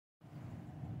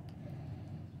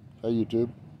Hey YouTube,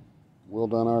 Will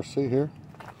Done RC here.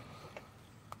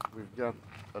 We've got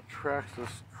a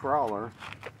Traxxas crawler.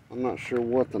 I'm not sure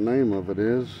what the name of it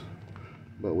is,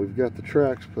 but we've got the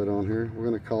tracks put on here. We're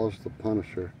going to call this the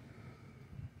Punisher.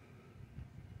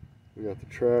 We got the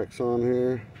tracks on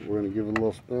here. We're going to give it a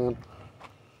little spin.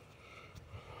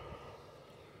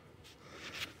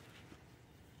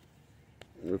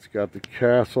 It's got the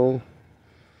Castle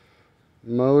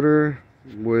motor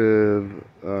with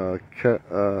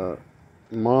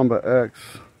Mamba X.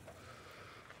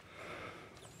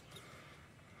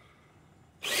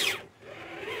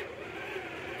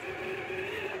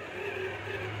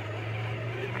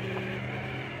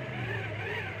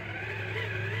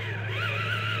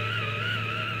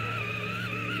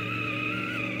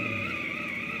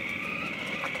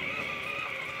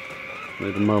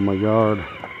 Need to mow my yard,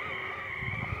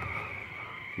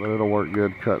 but it'll work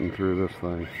good cutting through this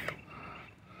thing.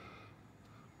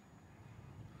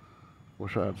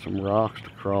 Wish I had some rocks to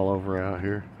crawl over out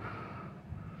here.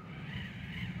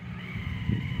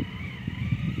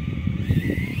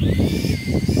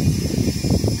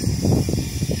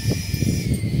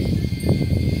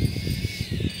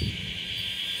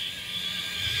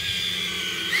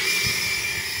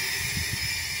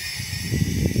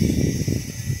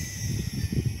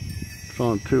 It's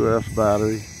on a 2S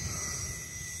battery,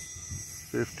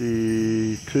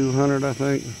 5200 I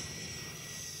think.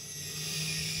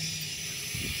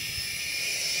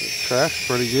 The track's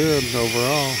pretty good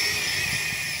overall.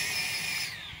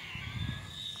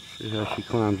 See how she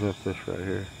climbs up this right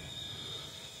here.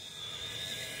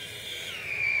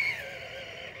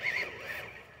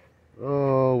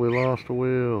 Oh, we lost a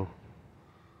wheel.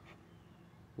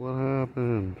 What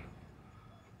happened?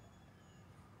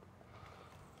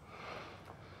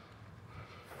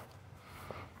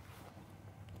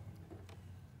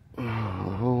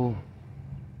 Oh,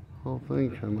 the whole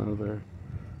thing came out of there.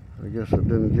 I guess it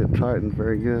didn't get tightened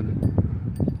very good.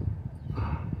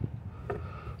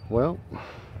 Well,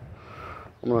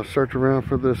 I'm going to search around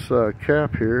for this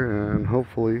cap here, and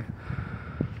hopefully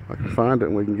I can find it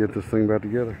and we can get this thing back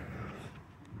together.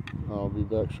 I'll be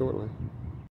back shortly.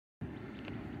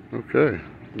 Okay,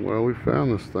 well, we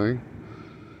found this thing.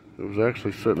 It was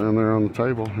actually sitting in there on the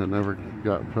table. It never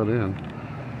got put in.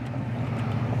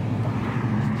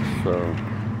 So,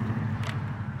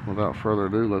 without further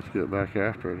ado, let's get back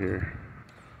after it here.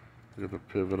 Get the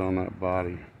pivot on that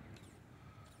body.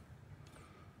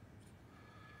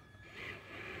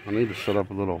 I need to set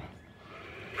up a little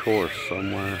course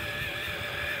somewhere.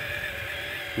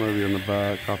 Maybe in the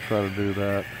back. I'll try to do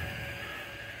that.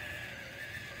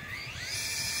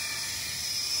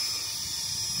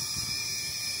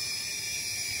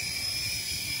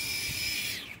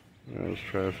 Yeah, let's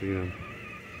try this again.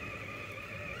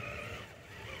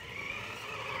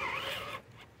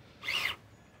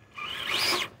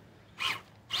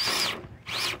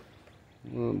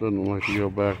 Well, it doesn't like to go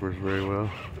backwards very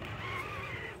well.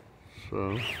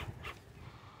 So,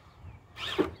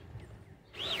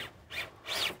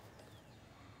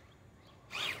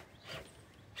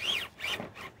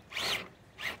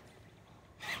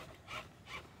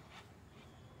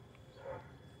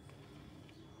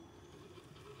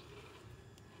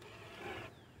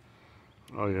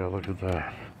 oh yeah, look at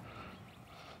that.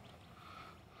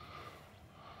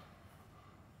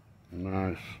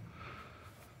 Nice.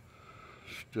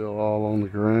 Still all on the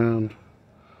ground.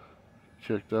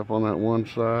 Checked up on that one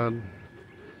side.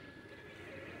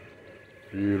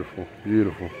 Beautiful,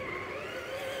 beautiful.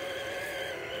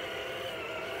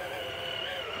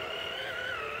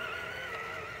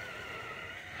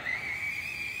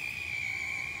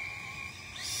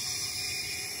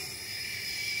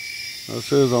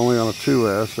 This is only on a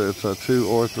 2S. It's a 2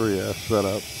 or 3S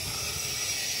setup.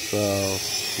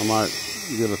 So I might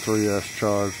get a 3S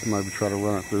charge, maybe try to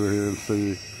run it through here and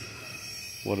see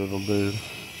what it'll do.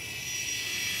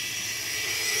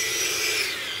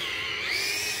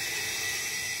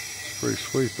 Pretty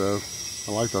sweet though.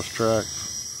 I like those tracks.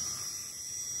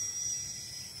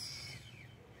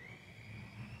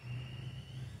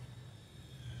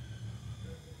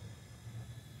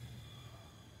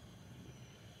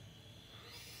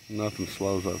 Nothing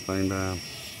slows that thing down.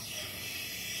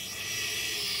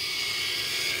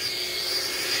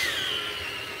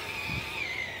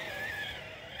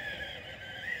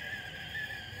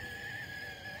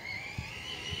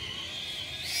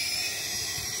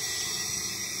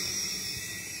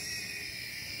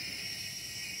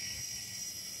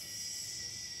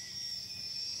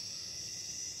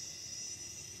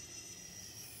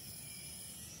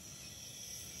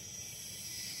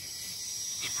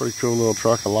 Pretty cool little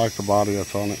truck. I like the body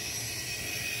that's on it.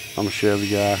 I'm a Chevy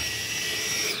guy.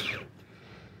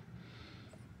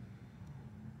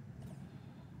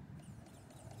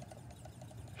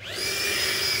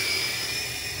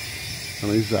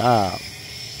 He's out.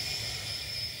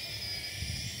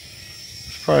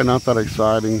 It's probably not that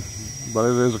exciting, but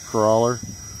it is a crawler.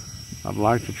 I'd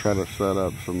like to try to set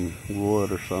up some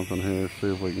wood or something here,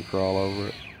 see if we can crawl over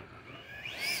it.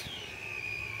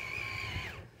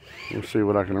 We'll see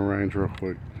what I can arrange real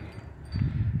quick.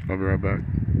 I'll be right back.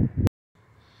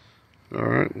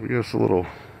 Alright, we got a little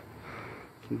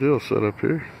deal set up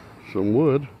here. Some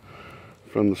wood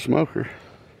from the smoker.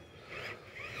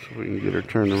 So we can get her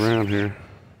turned around here.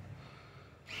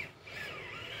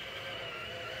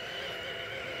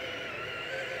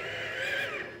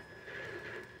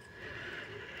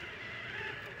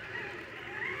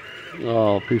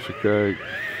 Oh, piece of cake.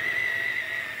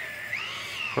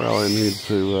 Probably need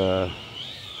to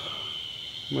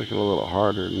make it a little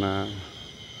harder than that.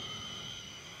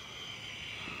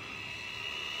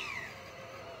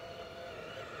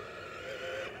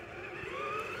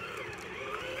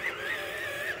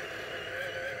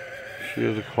 She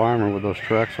is a climber with those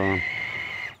Trax on.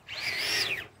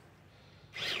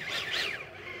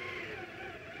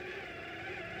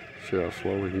 See how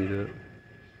slow we can get.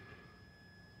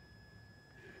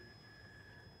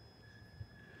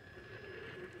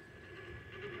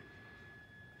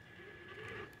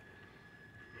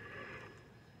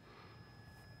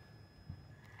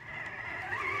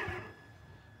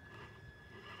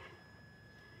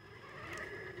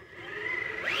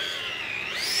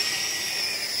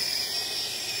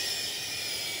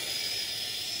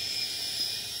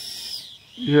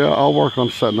 Yeah, I'll work on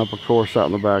setting up a course out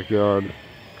in the backyard.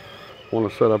 I want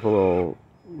to set up a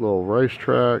little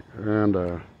racetrack and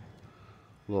a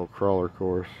little crawler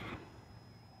course.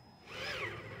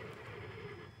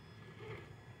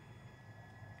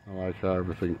 I like how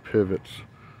everything pivots.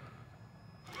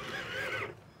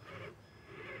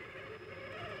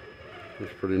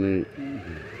 It's pretty neat.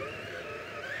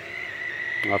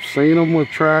 I've seen them with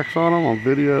tracks on them on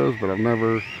videos, but I've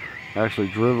never actually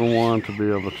driven one to be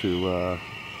able to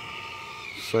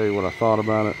say what I thought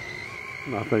about it.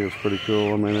 And I think it's pretty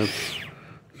cool. I mean, it's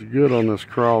good on this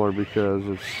crawler because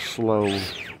it's slow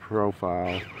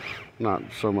profile, not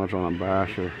so much on a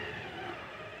basher.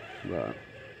 But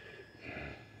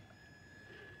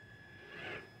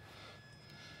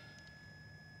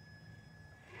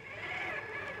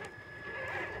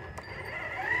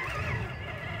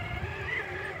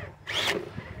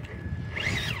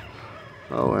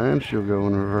oh, and she'll go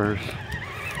in reverse.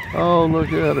 Oh,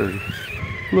 look at her.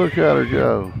 Look at her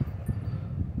go.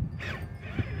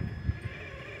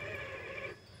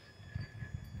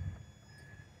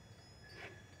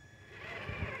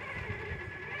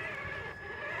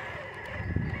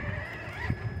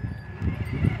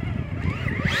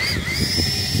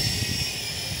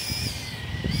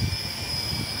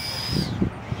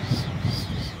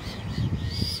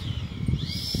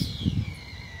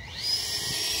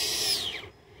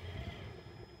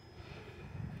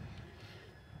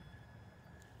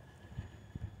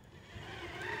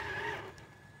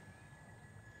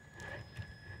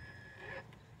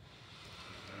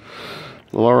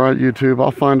 Well, alright YouTube,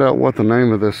 I'll find out what the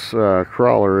name of this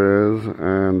crawler is,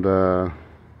 and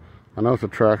I know it's a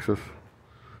Traxxas.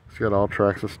 It's got all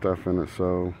Traxxas stuff in it,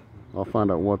 so I'll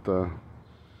find out what the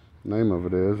name of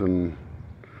it is, and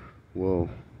we'll,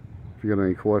 if you got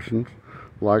any questions,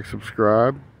 like,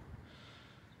 subscribe,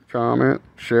 comment,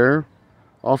 share.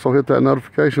 Also hit that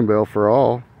notification bell for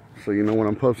all, so you know when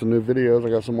I'm posting new videos. I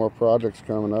got some more projects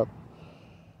coming up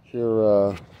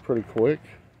here pretty quick.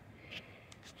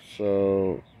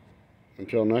 So,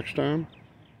 until next time,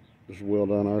 this is Will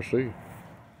Done RC,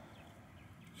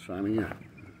 signing out.